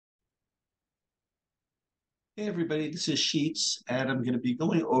Hey everybody, this is Sheets, and I'm going to be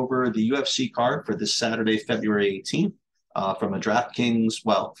going over the UFC card for this Saturday, February 18th, from a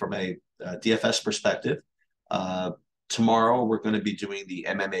from a DFS perspective. Uh, Tomorrow, we're going to be doing the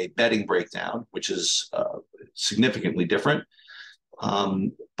MMA betting breakdown, which is significantly different.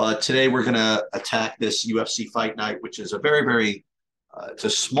 But today, we're going to attack this UFC fight night, which is a it's a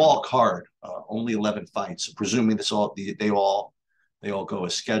small card, only 11 fights, presuming they all go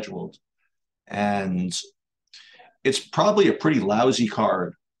as scheduled. And it's probably a pretty lousy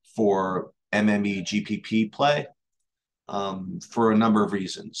card for MME GPP play for a number of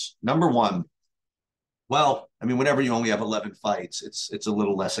reasons. Number one, well, I mean, whenever you only have 11 fights, it's a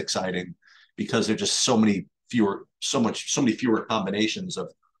little less exciting because there's just so many fewer combinations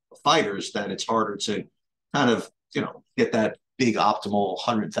of fighters that it's harder to kind of get that big optimal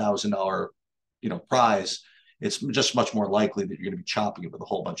 $100,000 prize. It's just much more likely that you're going to be chopping it with a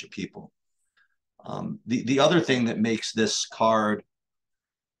whole bunch of people. The other thing that makes this card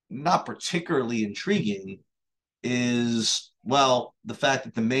not particularly intriguing is, well, the fact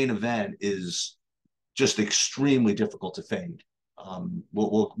that the main event is just extremely difficult to fade.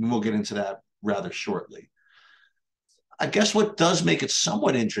 We'll get into that rather shortly. I guess what does make it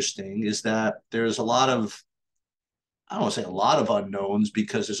somewhat interesting is that there's a lot of, I don't want to say a lot of unknowns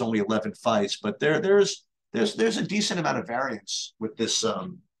because there's only 11 fights, but there's a decent amount of variance with this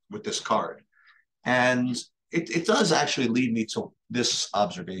card. And it does actually lead me to this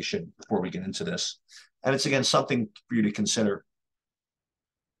observation before we get into this. And it's, again, something for you to consider.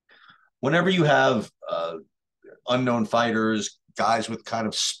 Whenever you have unknown fighters, guys with kind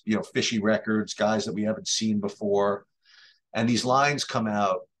of fishy records, guys that we haven't seen before, and these lines come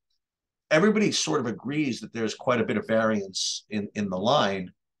out, everybody sort of agrees that there's quite a bit of variance in the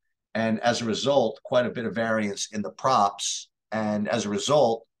line. And as a result, quite a bit of variance in the props. And as a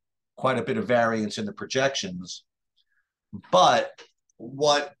result, quite a bit of variance in the projections. But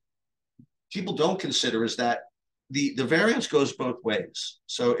what people don't consider is that the variance goes both ways.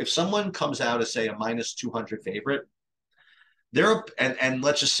 So if someone comes out as, say, a minus 200 favorite, and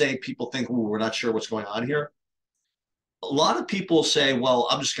let's just say people think, "Ooh, we're not sure what's going on here." A lot of people say, "Well,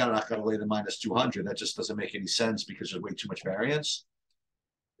 I'm just kind of not going to lay the minus 200. That just doesn't make any sense because there's way too much variance."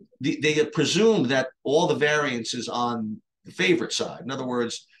 They presume that all the variance is on the favorite side. In other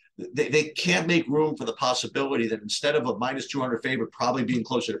words, they can't make room for the possibility that instead of a minus 200 favorite probably being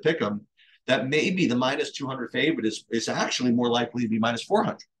closer to pick them, that maybe the minus 200 favorite is actually more likely to be minus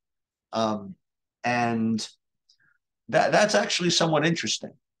 400. And that's actually somewhat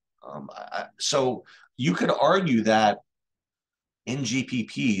interesting. So you could argue that in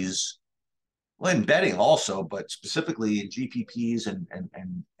GPPs, well, in betting also, but specifically in GPPs and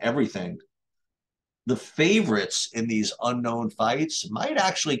everything, the favorites in these unknown fights might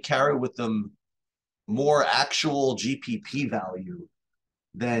actually carry with them more actual GPP value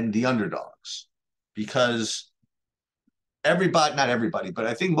than the underdogs, because not everybody, but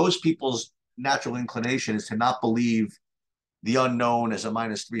I think most people's natural inclination is to not believe the unknown as a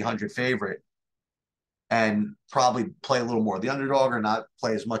minus 300 favorite and probably play a little more of the underdog or not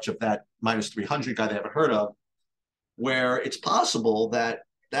play as much of that minus 300 guy they haven't heard of, where it's possible that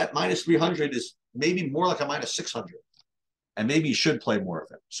that minus 300 is maybe more like a minus 600, and maybe you should play more of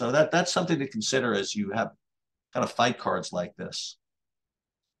it. So that's something to consider as you have kind of fight cards like this.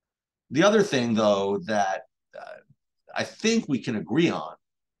 The other thing, though, that I think we can agree on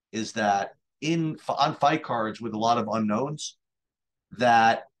is that on fight cards with a lot of unknowns,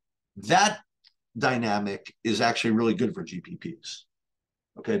 that that dynamic is actually really good for GPPs.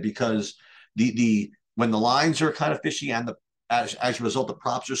 Okay, because the when the lines are kind of fishy and as a result the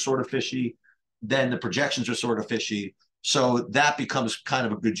props are sort of fishy, then the projections are sort of fishy. So that becomes kind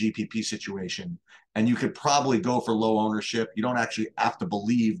of a good GPP situation, and you could probably go for low ownership. You don't actually have to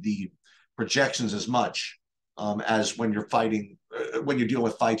believe the projections as much as when you're fighting when you're dealing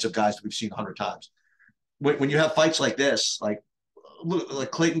with fights of guys that we've seen 100 times. When you have fights like this, like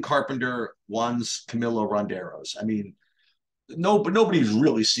Clayton Carpenter one's Camilo Ronderos. I mean, but nobody's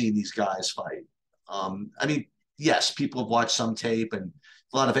really seen these guys fight. I mean, yes, people have watched some tape and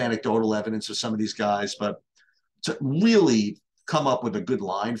a lot of anecdotal evidence of some of these guys, but to really come up with a good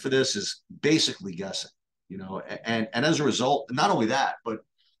line for this is basically guessing, and as a result, not only that, but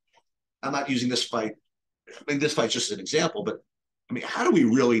I'm not using this fight. I mean, this fight's just an example, but I mean, how do we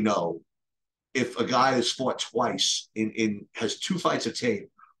really know if a guy has fought twice in has two fights of tape,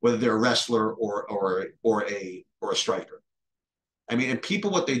 whether they're a wrestler or a striker? I mean, and people,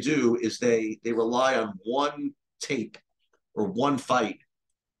 what they do is they rely on one tape or one fight,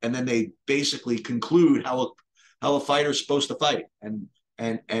 and then they basically conclude how a fighter is supposed to fight, and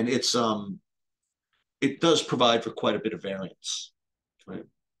it's it does provide for quite a bit of variance. Right.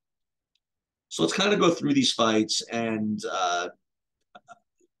 So let's kind of go through these fights and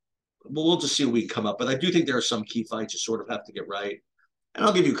we'll just see what we come up. But I do think there are some key fights you sort of have to get right. And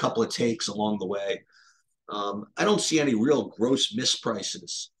I'll give you a couple of takes along the way. I don't see any real gross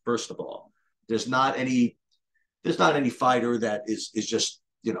misprices. First of all, there's not any fighter that is just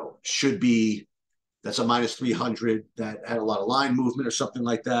should be that's a minus 300 that had a lot of line movement or something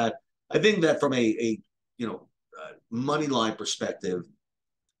like that. I think that from a money line perspective,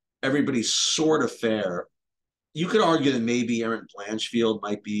 everybody's sort of fair. You could argue that maybe Aaron Blanchfield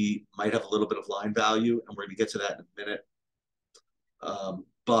might have a little bit of line value, and we're going to get to that in a minute.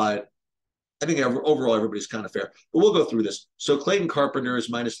 But I think overall everybody's kind of fair. But we'll go through this. So Clayton Carpenter is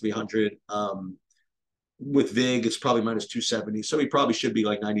minus 300. With Vig, it's probably minus 270. So he probably should be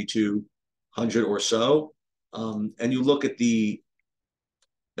like 9,200 or so. And you look at the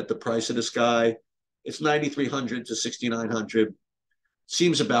price of this guy, it's 9,300 to 6,900.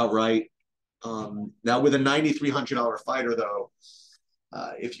 Seems about right. Now with a $9,300 fighter, though,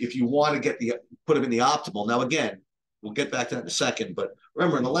 if you want to put him in the optimal. Now again, we'll get back to that in a second. But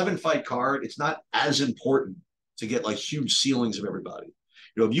remember, an 11 fight card, it's not as important to get like huge ceilings of everybody.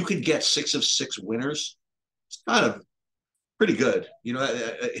 If you could get 6 of 6 winners, it's kind of pretty good.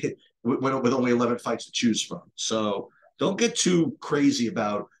 With only 11 fights to choose from. So don't get too crazy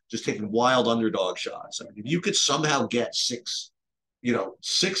about just taking wild underdog shots. I mean, if you could somehow get 6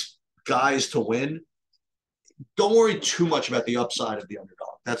 guys to win, don't worry too much about the upside of the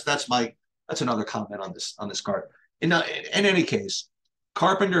underdog. That's another comment on this card. In any case,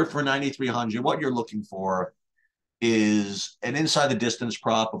 Carpenter for 9,300, what you're looking for is an inside the distance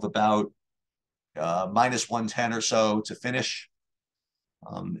prop of about minus 110 or so to finish.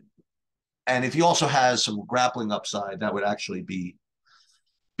 And if he also has some grappling upside, that would actually be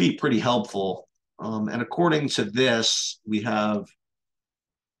pretty helpful. And according to this, we have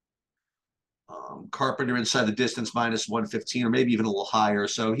Carpenter inside the distance minus 115 or maybe even a little higher.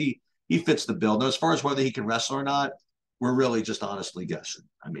 So he fits the bill. Now, as far as whether he can wrestle or not, we're really just honestly guessing.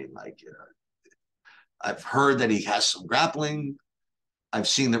 I mean, I've heard that he has some grappling. I've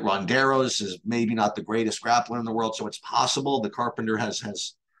seen that Ronderos is maybe not the greatest grappler in the world, so it's possible the Carpenter has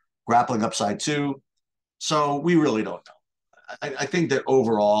grappling upside too. So we really don't know. I think that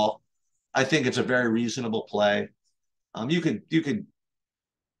overall, I think it's a very reasonable play.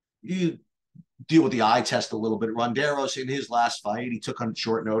 You deal with the eye test a little bit. Ronderos in his last fight, he took on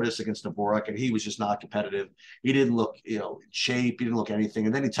short notice against Dvorak, and he was just not competitive. He didn't look, in shape. He didn't look anything.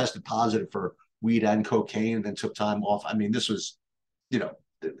 And then he tested positive for weed and cocaine, and then took time off. I mean, this was,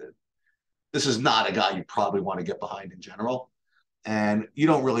 this is not a guy you probably want to get behind in general. And you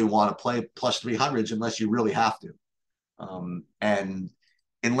don't really want to play plus 300s unless you really have to. And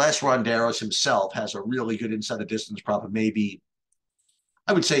unless Ronderos himself has a really good inside the distance prop, maybe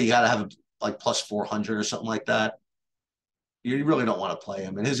I would say you got to have like plus 400 or something like that. You really don't want to play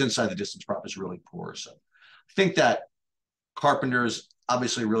him. And his inside the distance prop is really poor. So I think that Carpenter's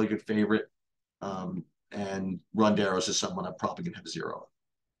obviously a really good favorite. And Ronderos is someone I'm probably going to have 0.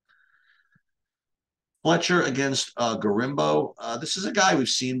 Fletcher against Garimbo. This is a guy we've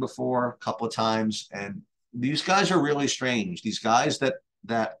seen before a couple of times. And these guys are really strange. These guys that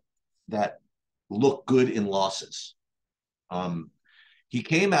look good in losses. He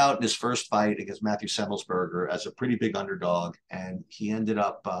came out in his first fight against Matthew Semmelsberger as a pretty big underdog, and he ended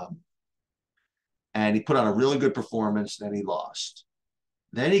up and he put on a really good performance. Then he lost.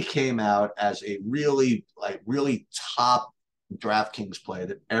 Then he came out as a really top DraftKings play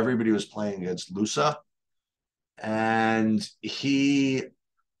that everybody was playing against, Lusa, and he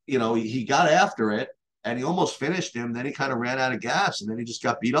got after it and he almost finished him. Then he kind of ran out of gas, and then he just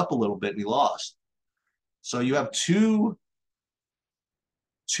got beat up a little bit and he lost. So you have two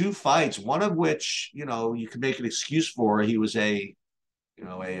fights, one of which you can make an excuse for. He was a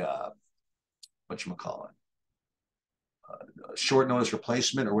whatchamacallit, short notice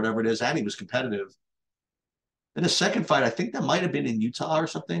replacement or whatever it is, and he was competitive. Then the second fight, I think that might have been in Utah or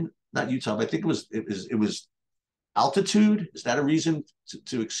something. Not Utah, but I think it was altitude. Is that a reason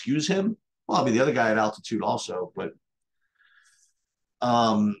to excuse him? Well, I mean, the other guy at altitude also, but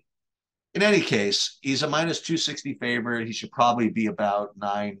in any case, he's a minus 260 favorite. He should probably be about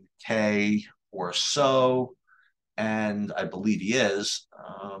 9K or so. And I believe he is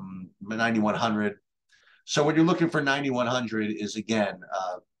 9,100. So when you're looking for 9,100 is, again,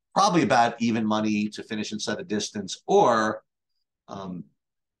 probably about even money to finish inside the distance or a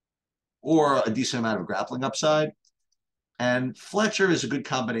decent amount of grappling upside. And Fletcher is a good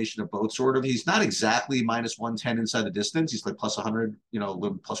combination of both, sort of. He's not exactly minus 110 inside the distance. He's like plus 100, a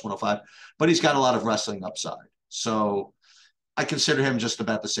little plus 105, but he's got a lot of wrestling upside. So I consider him just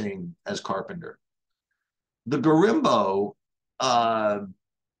about the same as Carpenter. The Garimbo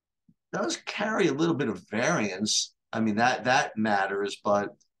does carry a little bit of variance. I mean, that matters,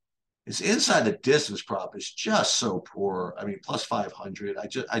 but his inside the distance prop is just so poor. I mean, plus 500.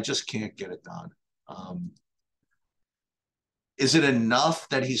 I just can't get it done. Um, is it enough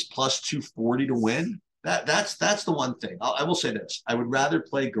that he's plus 240 to win? That's the one thing. I will say this: I would rather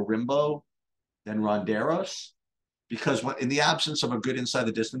play Garimbo than Ronderos because in the absence of a good inside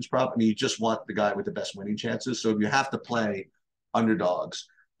the distance prop, I mean, you just want the guy with the best winning chances. So if you have to play underdogs,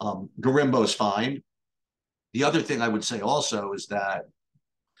 Garimbo is fine. The other thing I would say also is that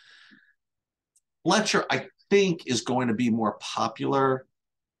Fletcher, I think, is going to be more popular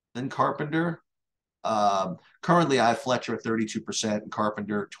than Carpenter. Currently, I have Fletcher at 32% and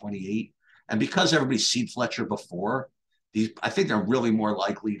Carpenter 28%. And because everybody's seen Fletcher before, I think they're really more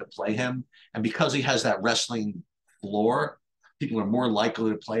likely to play him. And because he has that wrestling floor, people are more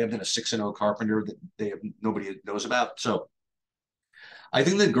likely to play him than a 6-0 Carpenter that nobody knows about. So I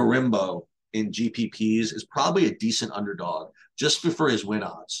think that Garimbo in GPPs is probably a decent underdog just for his win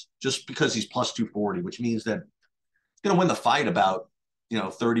odds, just because he's plus 240, which means that he's going to win the fight about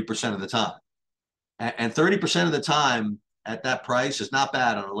 30% of the time. And 30% of the time at that price is not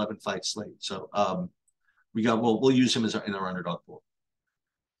bad on an 11 fight slate. So we'll use him in our underdog pool.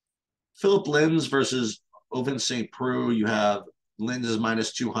 Philip Lins versus Ovince St. Preux. You have Lins is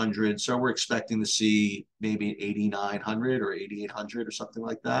minus 200. So we're expecting to see maybe 8,900 or 8,800 or something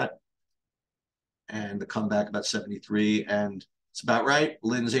like that. And the comeback about 73. And it's about right.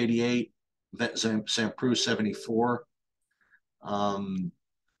 Lins 88, St. Preux 74.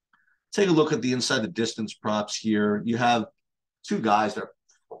 Take a look at the inside the distance props here. You have two guys that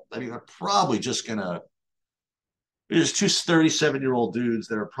are probably just going to, there's two 37-year-old dudes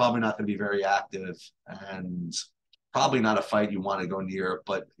that are probably not going to be very active and probably not a fight you want to go near,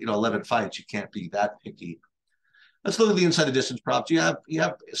 but 11 fights, you can't be that picky. Let's look at the inside the distance props. You have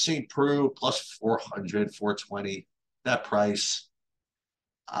St. Preux plus 400, 420. That price,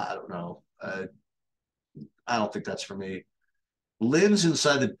 I don't know. I don't think that's for me. Lins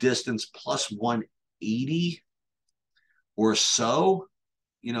inside the distance plus 180 or so,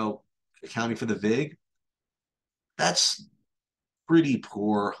 accounting for the VIG. That's pretty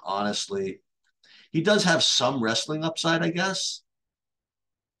poor, honestly. He does have some wrestling upside, I guess.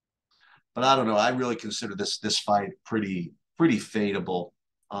 But I don't know. I really consider this fight pretty fadeable.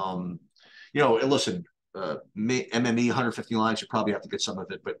 Listen, MMA 150 lines, you probably have to get some of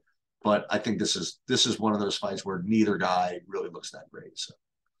it, but I think this is one of those fights where neither guy really looks that great. So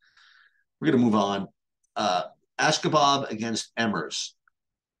we're gonna move on. Askabab against Emmers.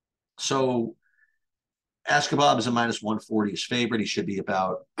 So Askabab is a minus 140 favorite. He should be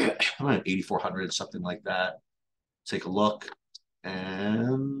about 8,400, something like that. Take a look.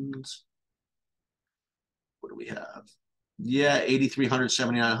 And what do we have? Yeah, 8,300,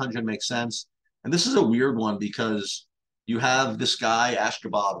 7,900 makes sense. And this is a weird one because you have this guy,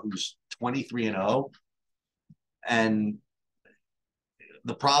 Askabab, who's 23-0. And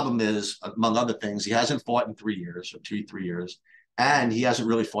the problem is, among other things, he hasn't fought in 3 years or 3 years, and he hasn't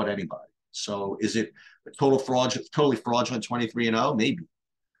really fought anybody. So is it a totally fraudulent 23-0? Maybe.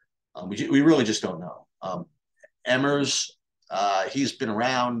 We really just don't know. Emmers, he's been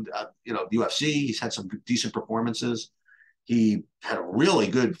around, UFC. He's had some decent performances. He had a really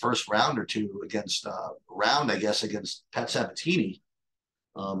good first round or two against Pat Sabatini.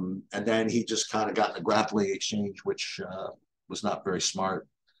 And then he just kind of got in a grappling exchange, which was not very smart,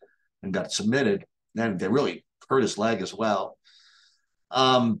 and got submitted. And they really hurt his leg as well.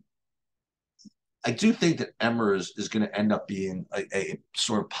 I do think that Emmers is going to end up being a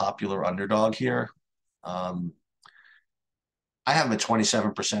sort of popular underdog here. I have him at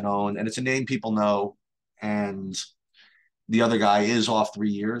 27% owned, and it's a name people know. And the other guy is off 3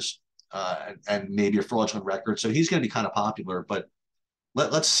 years and maybe a fraudulent record. So he's going to be kind of popular. But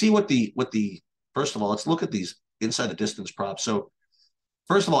let's see what the first of all, let's look at these inside the distance props. So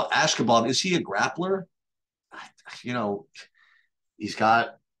first of all, Ashkabov, is he a grappler? He's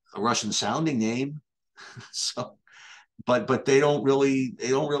got a Russian sounding name. So but they don't really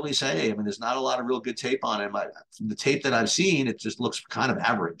say. I mean, there's not a lot of real good tape on him. From the tape that I've seen, it just looks kind of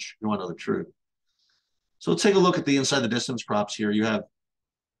average. You want to know the truth. So let's take a look at the inside the distance props here. You have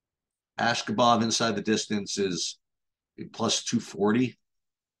Ashkabov inside the distance is plus 240.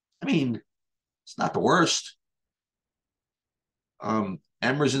 I mean, it's not the worst.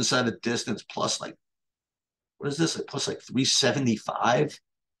 Emmers inside the distance plus like what is this? Like plus like 375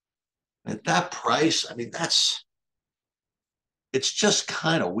 at that price. I mean, it's just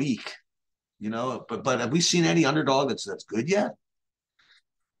kind of weak, But have we seen any underdog that's good yet?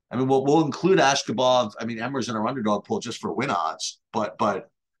 I mean, we'll include Ashkabov. I mean, Emmer's in our underdog pool just for win odds, but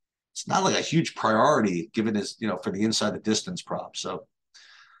it's not like a huge priority given his, for the inside the distance prop. So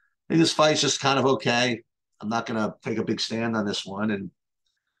I think this fight's just kind of okay. I'm not going to take a big stand on this one.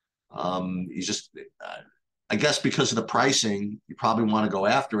 And he's just, I guess because of the pricing, you probably want to go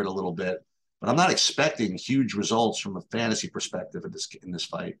after it a little bit. But I'm not expecting huge results from a fantasy perspective in this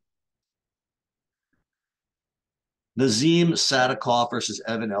fight. Nazim Sadikov versus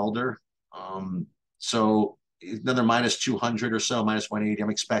Evan Elder. So another minus 200 or so, minus 180. I'm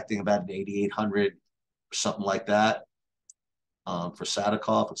expecting about an 8,800 or something like that for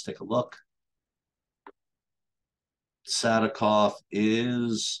Sadikov. Let's take a look. Sadikov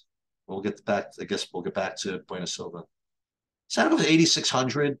is, we'll get back, I guess we'll get back to Buena Silva. Sadikov is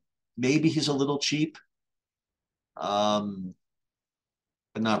 8,600. Maybe he's a little cheap, but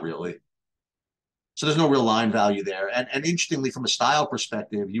not really. So there's no real line value there. And interestingly, from a style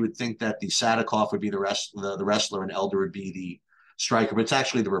perspective, you would think that the Sadikov would be the wrestler and Elder would be the striker, but it's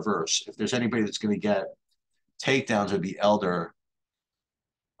actually the reverse. If there's anybody that's going to get takedowns, it would be Elder.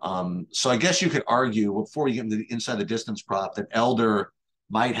 So I guess you could argue before you get into the inside the distance prop that Elder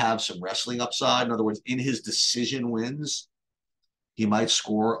might have some wrestling upside. In other words, in his decision wins, he might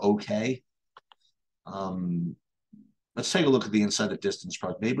score okay. Let's take a look at the inside the distance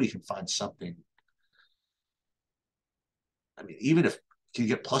prop. Maybe we can find something. I mean, even if you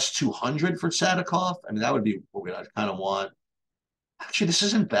get plus 200 for Sadikov, I mean, that would be what I'd kind of want. Actually, this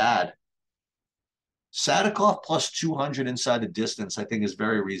isn't bad. Sadikov plus 200 inside the distance, I think, is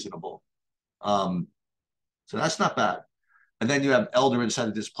very reasonable. So that's not bad. And then you have Elder inside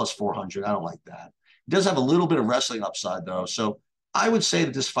the distance plus 400. I don't like that. He does have a little bit of wrestling upside, though. So I would say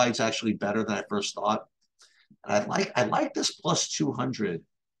that this fight's actually better than I first thought. And I like this plus 200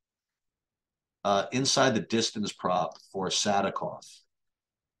 inside the distance prop for Sadikov.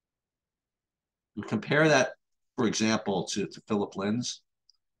 And compare that, for example, to Philip Lin's.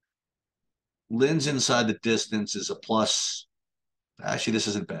 Lin's inside the distance is a plus. Actually, this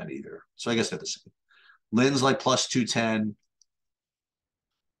isn't bad either. So I guess they're the same. Lin's like plus 210.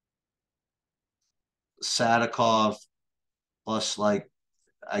 Sadikov plus like,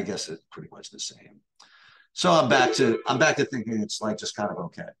 I guess it's pretty much the same. So I'm back to thinking it's like just kind of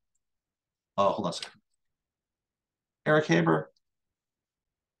okay. Oh, hold on a second. Eric Haber.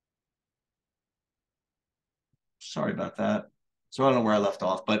 Sorry about that. So I don't know where I left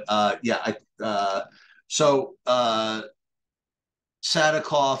off, but yeah,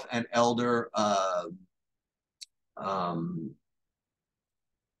 Sadikov and Elder.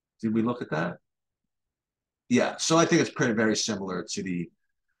 Did we look at that? Yeah, so I think it's pretty very similar to the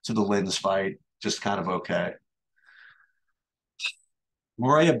Lin's fight, just kind of okay.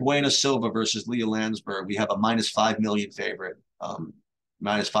 Maria Buena Silva versus Leah Landsberg. We have a minus 5 million favorite,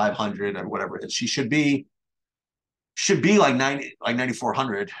 minus 500 or whatever it is. She should be like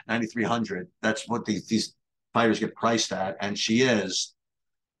 9,400, 9,300. That's what these fighters get priced at, and she is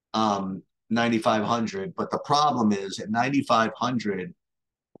 9,500. But the problem is at 9,500,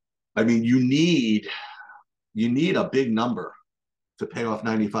 I mean, you need a big number to pay off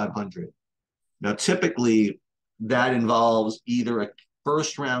 9,500. Now, typically, that involves either a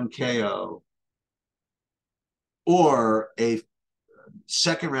first round KO or a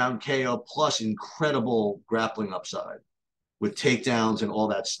second round KO plus incredible grappling upside with takedowns and all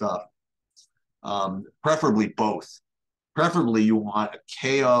that stuff. Preferably both. Preferably, you want a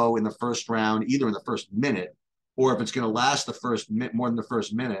KO in the first round, either in the first minute, or if it's going to last more than the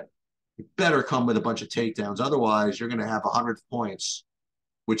first minute, it better come with a bunch of takedowns. Otherwise, you're going to have 100 points,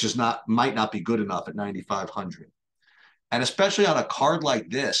 which might not be good enough at 9,500. And especially on a card like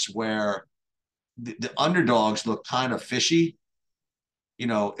this, where the underdogs look kind of fishy.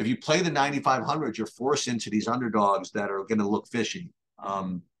 If you play the 9,500, you're forced into these underdogs that are going to look fishy.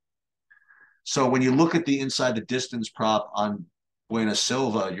 So when you look at the inside the distance prop on Buena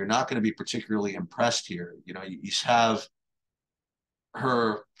Silva, you're not going to be particularly impressed here. You have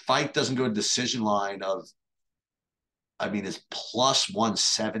her fight doesn't go to decision line of, I mean, it's plus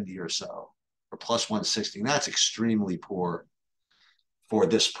 170 or so, or plus 160. That's extremely poor for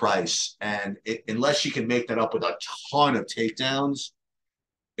this price. And unless you can make that up with a ton of takedowns,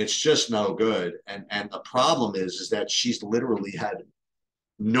 it's just no good. And the problem is that she's literally had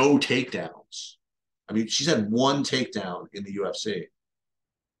no takedowns. I mean, she's had one takedown in the UFC.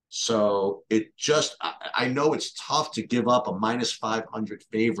 So I know it's tough to give up a minus 500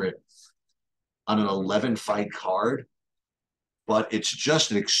 favorite on an 11 fight card, but it's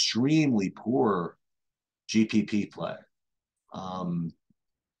just an extremely poor GPP play. Um,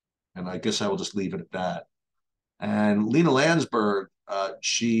 and I guess I will just leave it at that. And Lena Landsberg,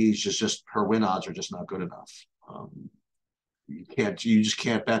 she's just her win odds are just not good enough. You just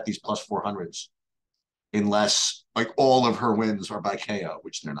can't bet these plus 400s unless like all of her wins are by KO,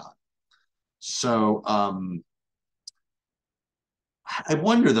 which they're not. So I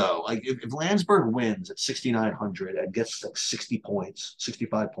wonder though, like if Landsberg wins at 6,900 and gets like 60 points,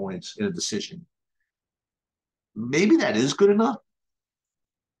 65 points in a decision, maybe that is good enough.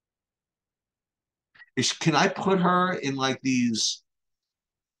 Can I put her in like these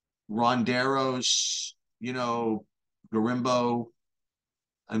Ronderos, Garimbo,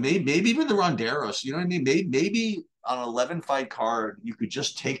 and maybe even the Ronderos, you know what I mean? Maybe on an 11 fight card, you could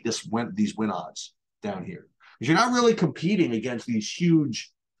just take these win odds down here. Because you're not really competing against these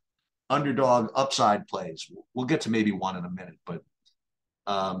huge underdog upside plays. We'll get to maybe one in a minute, but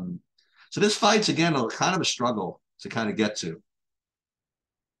so this fight's again kind of a struggle to kind of get to.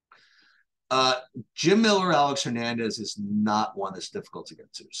 Uh, Jim Miller, Alex Hernandez is not one that's difficult to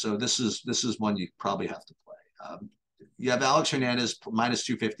get to. So this is one you probably have to play. You have Alex Hernandez minus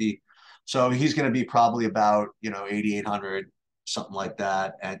 250, so he's going to be probably about 8,800, something like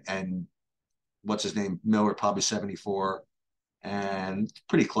that, and what's his name, Miller, probably 74, and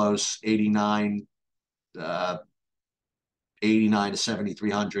pretty close, 89, 89 to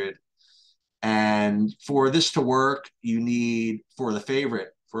 7,300. And for this to work, you need, for the favorite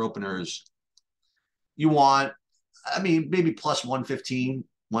for openers, you want, I mean, maybe plus 115,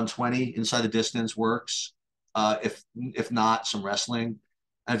 120 inside the distance works. If not, some wrestling.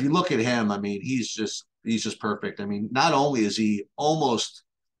 And if you look at him, I mean, he's just perfect. I mean, not only is he almost,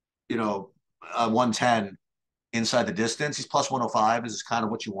 110 inside the distance, he's plus 105 is kind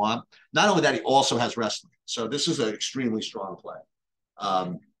of what you want. Not only that, he also has wrestling. So this is an extremely strong play.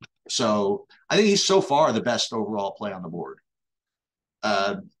 Um, so I think he's so far the best overall play on the board.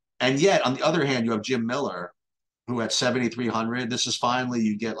 Uh, and yet, on the other hand, you have Jim Miller, who at 7,300, this is finally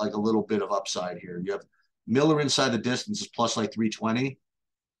you get like a little bit of upside here. You have Miller inside the distance is plus like 320,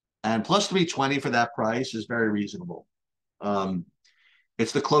 and plus 320 for that price is very reasonable. Um,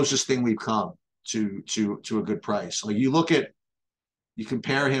 it's the closest thing we've come to a good price. Like you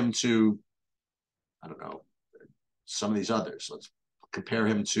compare him to, I don't know, some of these others. Let's compare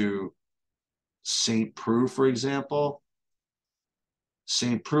him to St. Preux, for example.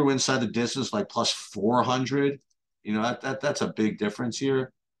 St. Preux inside the distance like plus 400. That's a big difference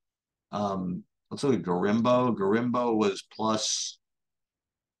here. Let's look at Garimbo. Garimbo was plus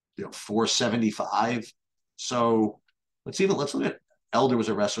 475. So let's look at Elder was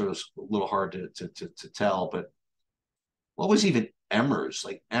a wrestler. It was a little hard to tell, but what was even Emmers?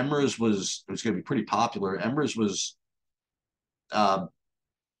 Like Emmers was going to be pretty popular. Emmers was uh,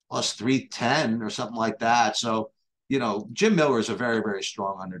 plus 310 or something like that. So Jim Miller is a very, very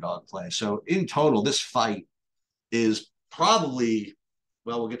strong underdog play. So in total, this fight is probably,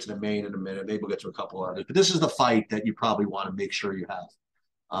 well, we'll get to the main in a minute. Maybe we'll get to a couple others, but this is the fight that you probably want to make sure you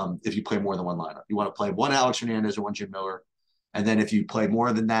have. If you play more than one lineup, you want to play one Alex Hernandez or one Jim Miller. And then if you play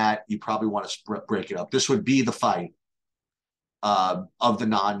more than that, you probably want to break it up. This would be the fight of the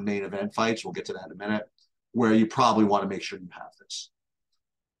non-main event fights. We'll get to that in a minute, where you probably want to make sure you have this.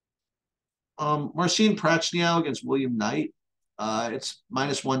 Marcin Prachnio against William Knight. It's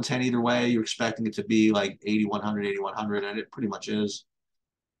minus 110 either way. You're expecting it to be like 8,100, 8,100, and it pretty much is.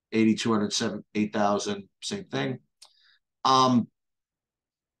 8,200, 8,000, same thing.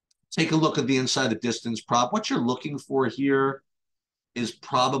 Take a look at the inside the distance prop. What you're looking for here is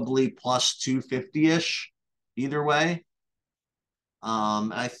probably plus 250-ish either way.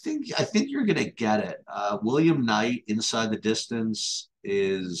 I think you're gonna get it. William Knight inside the distance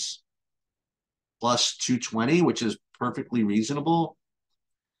is plus 220, which is perfectly reasonable.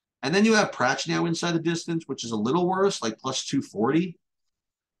 And then you have Prachnio inside the distance, which is a little worse, like plus 240.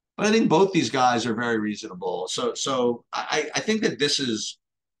 But I think both these guys are very reasonable. So I think that this is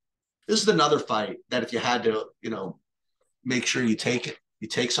another fight that if you had to, make sure you take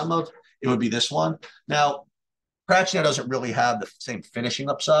some of, it would be this one. Now, Prachnio doesn't really have the same finishing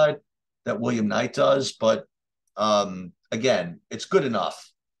upside that William Knight does, but again, it's good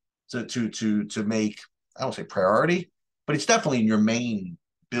enough to make, I don't say priority, but it's definitely in your main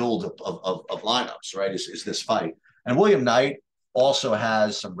build of lineups, right? Is this fight. And William Knight also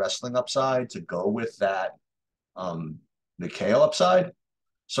has some wrestling upside to go with that the KO upside.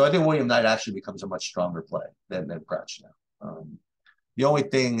 So I think William Knight actually becomes a much stronger play than Prachnio. The only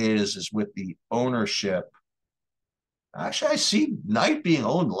thing is with the ownership, Actually, I see Knight being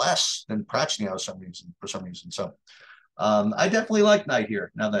owned less than Pratchniau some reason for some reason. So I definitely like Knight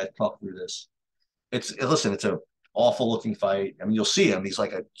here now that I talked through this. Listen, it's a awful looking fight. I mean, you'll see him. He's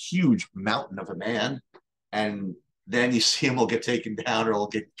like a huge mountain of a man, and then you see him will get taken down or he'll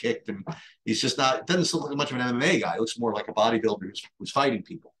get kicked, and he's just not. Doesn't look like much of an MMA guy. He looks more like a bodybuilder who's fighting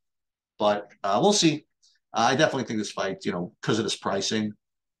people. But we'll see. I definitely think this fight, because of this pricing,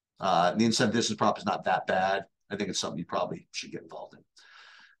 the incentive distance prop is not that bad. I think it's something you probably should get involved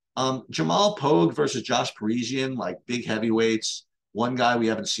in. Jamal Pogue versus Josh Parisian, like big heavyweights. One guy we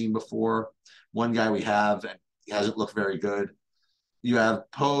haven't seen before, one guy we have, and he hasn't looked very good. You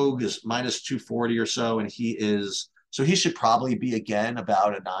have Pogue is minus 240 or so, and he should probably be again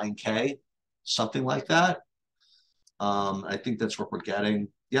about a 9K, something like that. I think that's what we're getting.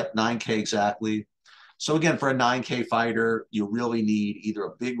 Yep, 9K exactly. So again, for a 9K fighter, you really need either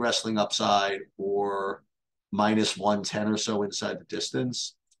a big wrestling upside or minus 110 or so inside the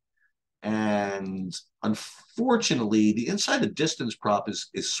distance. And unfortunately, the inside the distance prop is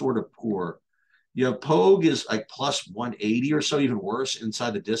sort of poor. You know, Pogue is like plus 180 or so, even worse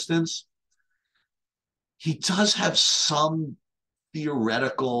inside the distance. He does have some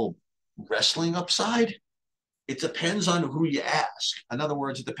theoretical wrestling upside. It depends on who you ask. In other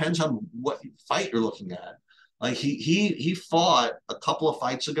words, it depends on what fight you're looking at. Like he fought a couple of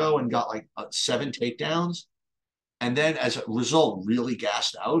fights ago and got like 7 takedowns, and then as a result, really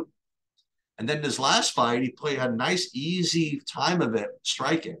gassed out. And then his last fight, he had a nice, easy time of it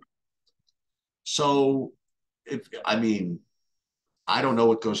striking. So, I mean, I don't know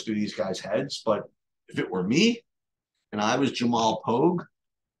what goes through these guys' heads, but if it were me and I was Jamal Pogue,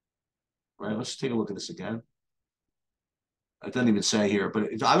 right? Let's take a look at this again. It doesn't even say here,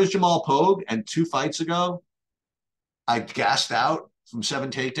 but if I was Jamal Pogue and 2 fights ago, I gassed out from 7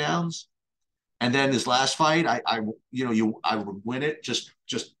 takedowns, and then his last fight, I would win it just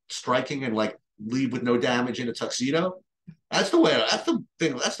striking and like leave with no damage in a tuxedo. That's the way. That's the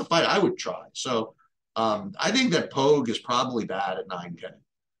thing. That's the fight I would try. So I think that Pogue is probably bad at 9K.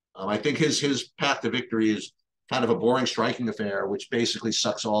 I think his path to victory is kind of a boring striking affair, which basically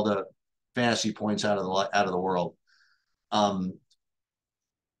sucks all the fantasy points out of the world. Um,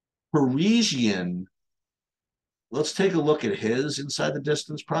 Parisian, let's take a look at his inside the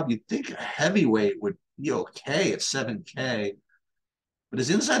distance. Probably you'd think a heavyweight would be okay at 7K, but his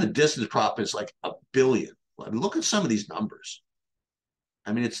inside the distance prop is like a billion. I mean, look at some of these numbers.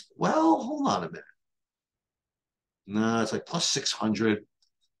 I mean, hold on a minute. No, it's like plus 600.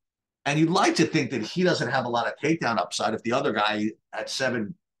 And you'd like to think that he doesn't have a lot of takedown upside if the other guy had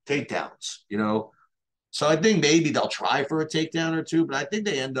 7 takedowns. So I think maybe they'll try for a takedown or two, but I think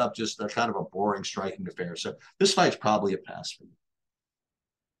they end up just a kind of a boring striking affair. So this fight's probably a pass for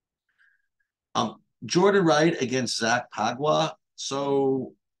me. Jordan Wright against Zach Pagua.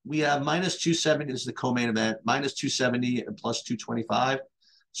 So we have minus 270 is the co-main event, minus 270 and plus 225.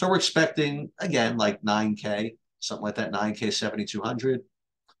 So we're expecting, again, like 9K, something like that, 9K, 7,200.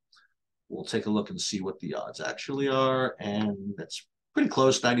 We'll take a look and see what the odds actually are. And that's pretty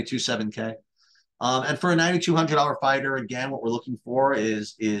close, 92.7K. And for a $9,200 fighter, again, what we're looking for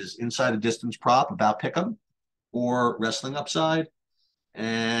is inside the distance prop, about pick 'em, or wrestling upside.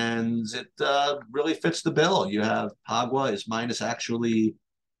 And it really fits the bill. You have Pagua is actually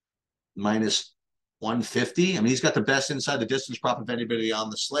minus 150. I mean, he's got the best inside the distance prop of anybody on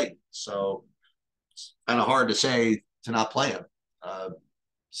the slate. So it's kind of hard to say to not play him.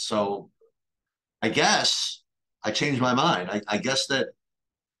 So I guess I changed my mind. I guess that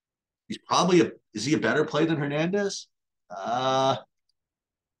he's probably is he a better play than Hernandez?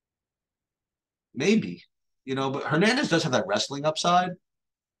 Maybe, but Hernandez does have that wrestling upside.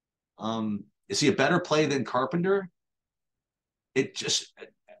 Is he a better play than Carpenter? It just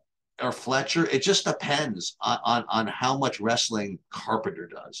or Fletcher. It just depends on how much wrestling Carpenter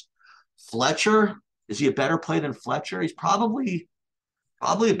does. Fletcher, is he a better play than Fletcher? He's probably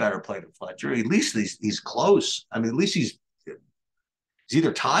a better play than Fletcher. At least he's close. I mean, at least he's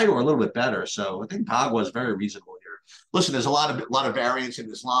either tied or a little bit better. So I think Pagua is very reasonable here. Listen, there's a lot of variance in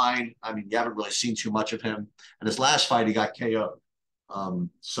this line. I mean, you haven't really seen too much of him. And his last fight, he got KO'd.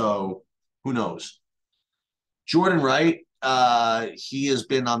 So who knows? Jordan Wright, he has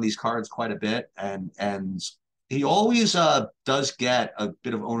been on these cards quite a bit, and he always does get a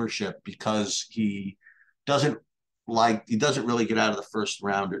bit of ownership because he doesn't really get out of the first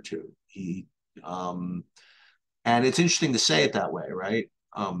round or two. And it's interesting to say it that way, right?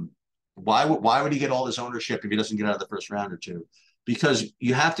 Why would he get all this ownership if he doesn't get out of the first round or two? Because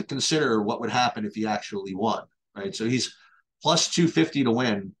you have to consider what would happen if he actually won, right? So he's plus 250 to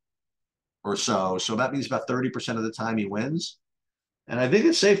win. or so. So that means about 30% of the time he wins. And I think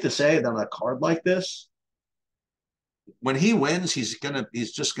it's safe to say that on a card like this, when he wins, he's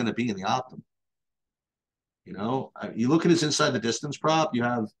just gonna be in the optimum. You look at his inside the distance prop. You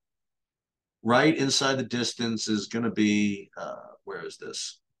have right inside the distance is gonna be where is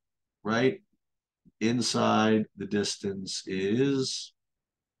this? Right inside the distance is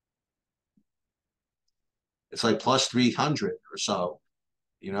it's like plus 300 or so.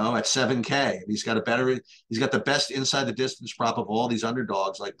 At 7K. He's got the best inside the distance prop of all these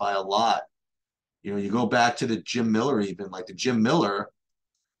underdogs, like by a lot. You go back to the Jim Miller, even like the Jim Miller,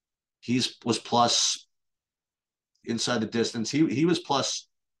 he's was plus inside the distance. He was plus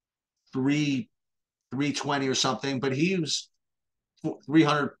 320 or something, but he was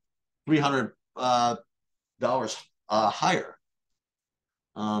 300 dollars higher.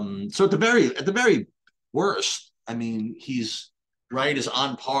 So at the very worst, I mean, he's right is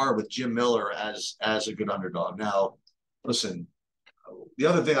on par with Jim Miller as a good underdog. Now, listen, the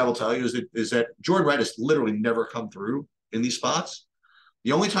other thing I will tell you is that Jordan Wright has literally never come through in these spots.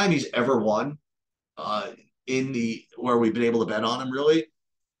 The only time he's ever won uh, in the where we've been able to bet on him really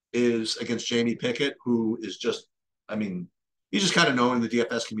is against Jamie Pickett, who is just, I mean, he's just kind of known in the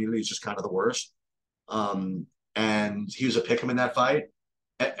DFS community. He's just kind of the worst. Um, and he was a pick him in that fight.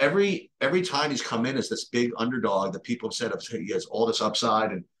 Every time he's come in as this big underdog that people have said he has all this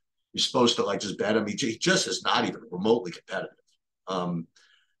upside and you're supposed to like just bet him. He just is not even remotely competitive. Um,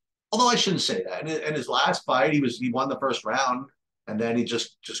 Although I shouldn't say that. In his last fight, he won the first round and then he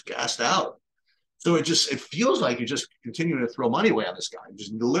just gassed out. So it feels like you're just continuing to throw money away on this guy. He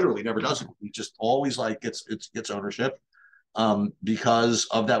just literally never does it. He just always like gets ownership because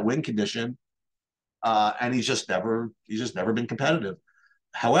of that win condition, and he's just never been competitive.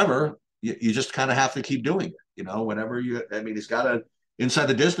 However, you just kind of have to keep doing it. Whenever I mean, he's got a inside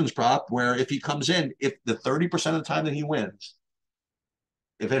the distance prop where if he comes in, if the 30% of the time that he wins,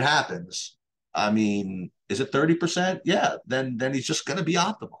 if it happens, I mean, is it 30%? Yeah, then he's just going to be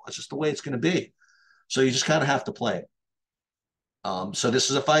optimal. That's just the way it's going to be. So you just kind of have to play it. So this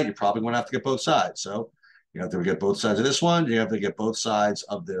is a fight. You're probably going to have to get both sides. So you have to get both sides of this one. You have to get both sides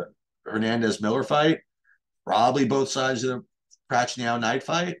of the Hernandez Miller fight. Probably both sides of the Prachniow Knight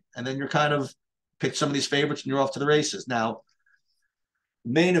fight, and then you're kind of pick some of these favorites and you're off to the races. Now,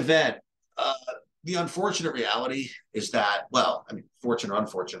 main event. Uh, the unfortunate reality is that, well, I mean, fortunate or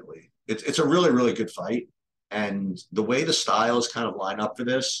unfortunately, it's a really really good fight, and the way the styles kind of line up for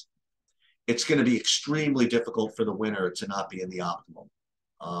this, it's going to be extremely difficult for the winner to not be in the optimal.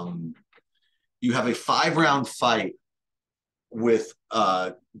 Um, you have a 5 round fight with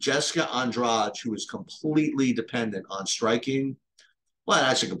Jessica Andrade, who is completely dependent on striking. Well,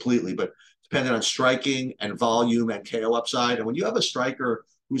 actually, completely, but dependent on striking and volume and KO upside. And when you have a striker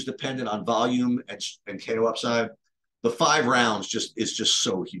who's dependent on volume and KO upside, the 5 rounds is just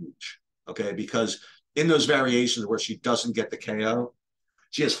so huge. Okay, because in those variations where she doesn't get the KO,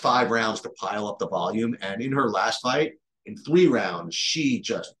 she has 5 rounds to pile up the volume. And in her last fight, in 3 rounds, she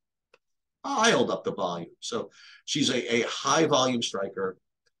just piled up the volume. So she's a high volume striker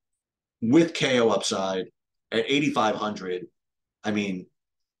with KO upside at 8,500. I mean,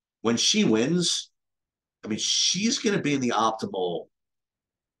 when she wins, I mean, she's going to be in the optimal.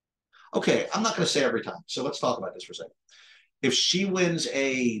 Okay, I'm not going to say every time. So let's talk about this for a second. If she wins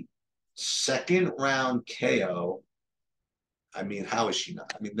a second round KO, I mean, how is she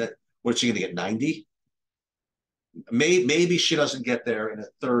not? I mean, what is she going to get? 90? Maybe she doesn't get there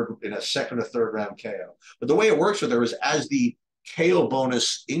in a second or third round KO. But the way it works with her is as the KO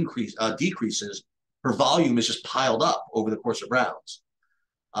bonus decreases, her volume is just piled up over the course of rounds.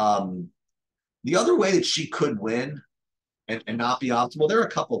 Um, the other way that she could win and not be optimal, there are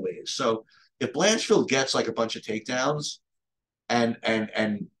a couple of ways. So if Blanchfield gets like a bunch of takedowns and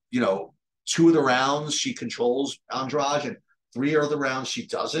 2 of the rounds she controls Andrade and 3 of the rounds she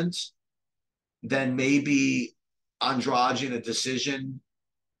doesn't, then maybe Andrade in a decision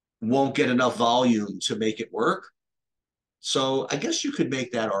won't get enough volume to make it work. So I guess you could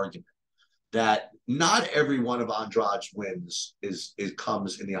make that argument that not every one of Andrade's wins is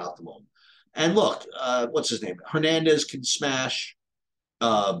comes in the optimum. And look, what's his name? Hernandez can smash.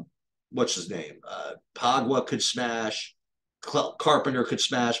 Uh, what's his name? Pagua could smash. Carpenter could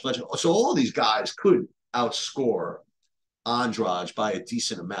smash. So all these guys could outscore Andrade by a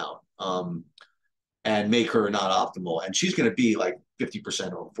decent amount. And make her not optimal. And she's going to be like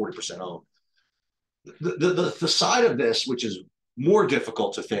 50% owned, 40% owned. The side of this, which is more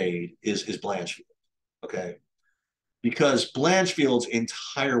difficult to fade, is Blanchfield. Okay. Because Blanchfield's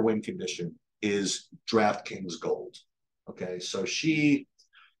entire win condition is DraftKings gold. Okay. So she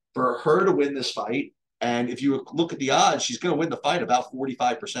For her to win this fight, and if you look at the odds, she's going to win the fight about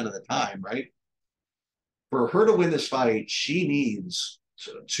 45% of the time, right? For her to win this fight, she needs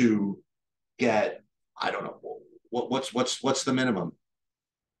to get, I don't know, what's the minimum?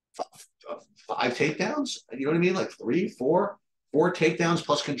 Five takedowns? You know what I mean? Like three, four takedowns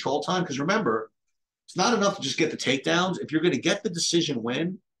plus control time. Because remember, it's not enough to just get the takedowns. If you're going to get the decision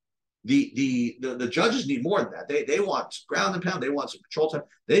win, the judges need more than that. They want ground and pound. They want some control time.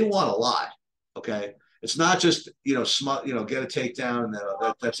 They want a lot. Okay, it's not just get a takedown and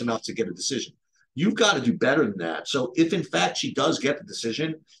that's enough to get a decision. You've got to do better than that. So if in fact she does get the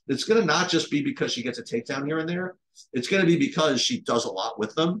decision, it's going to not just be because she gets a takedown here and there. It's going to be because she does a lot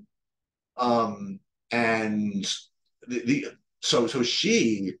with them. And the so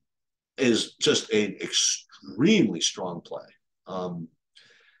she is just an extremely strong play.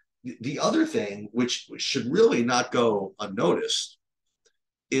 The other thing, which should really not go unnoticed,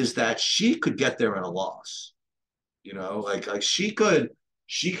 is that she could get there in a loss. Like she could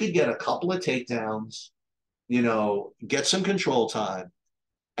get a couple of takedowns, get some control time,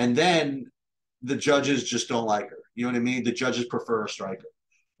 and then the judges just don't like her. You know what I mean? The judges prefer a striker.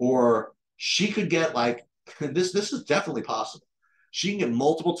 Or she could get like this is definitely possible. She can get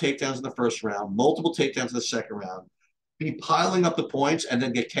multiple takedowns in the first round, multiple takedowns in the second round, be piling up the points, and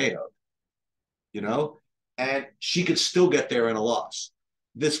then get KO'd, and she could still get there in a loss.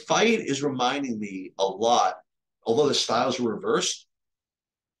 This fight is reminding me a lot, although the styles were reversed,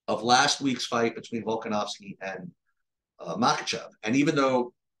 of last week's fight between Volkanovski and Makhachev. And even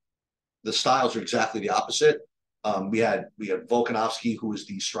though the styles are exactly the opposite, we had Volkanovski, who was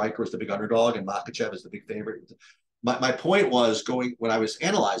the striker, was the big underdog, and Makhachev is the big favorite. My point was when I was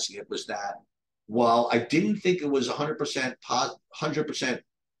analyzing it was that while I didn't think it was 100%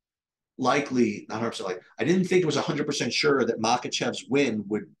 likely, not 100% likely, I didn't think it was 100% sure that Makhachev's win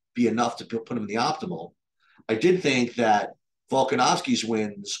would be enough to put him in the optimal. I did think that Volkanovski's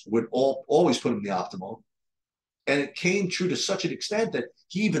wins would always put him in the optimal. And it came true to such an extent that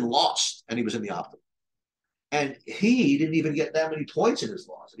he even lost and he was in the optimal. And he didn't even get that many points in his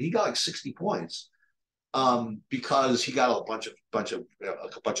loss. He got like 60 points because he got a bunch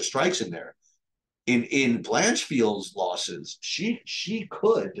of strikes in there. In Blanchfield's losses, she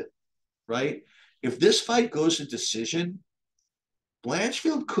could, right? If this fight goes to decision,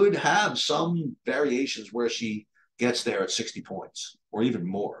 Blanchfield could have some variations where she gets there at 60 points or even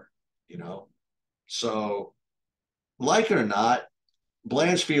more, So, like it or not,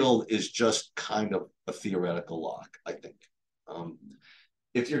 Blanchfield is just kind of a theoretical lock, I think.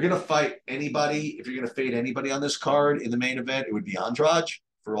 If you're going to fight anybody, if you're going to fade anybody on this card in the main event, it would be Andrade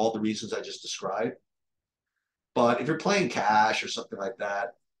for all the reasons I just described. But if you're playing cash or something like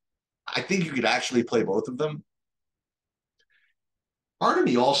that, I think you could actually play both of them. Part of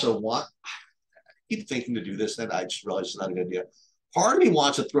me also I keep thinking to do this, and I just realized it's not a good idea. Part of me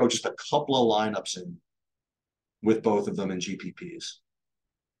wants to throw just a couple of lineups in with both of them in GPPs.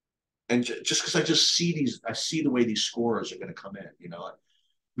 And just because I see the way these scorers are going to come in,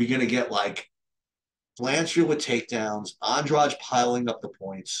 we're going to get like Blanchfield with takedowns, Andrade piling up the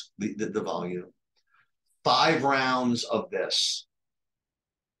points, the volume, 5 rounds of this.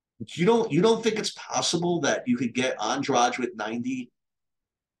 You don't think it's possible that you could get Andrade with 90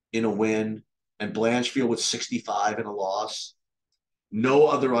 in a win and Blanchfield with 65 in a loss? No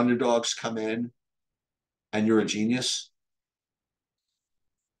other underdogs come in, and you're a genius.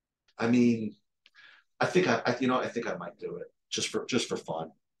 I mean, I think I might do it just for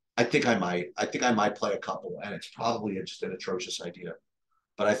fun. I think I might play a couple, and it's probably just an atrocious idea,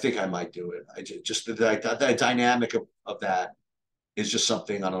 but I think I might do it. I just the dynamic of that is just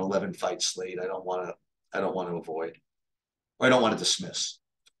something on an 11 fight slate I don't want to avoid, or I don't want to dismiss.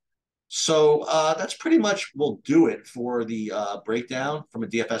 So that's pretty much will do it for the breakdown from a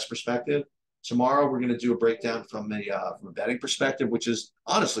DFS perspective. Tomorrow we're going to do a breakdown from a betting perspective, which is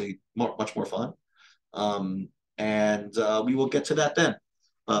honestly much more fun. And we will get to that then.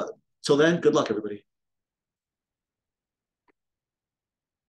 Till then, good luck, everybody.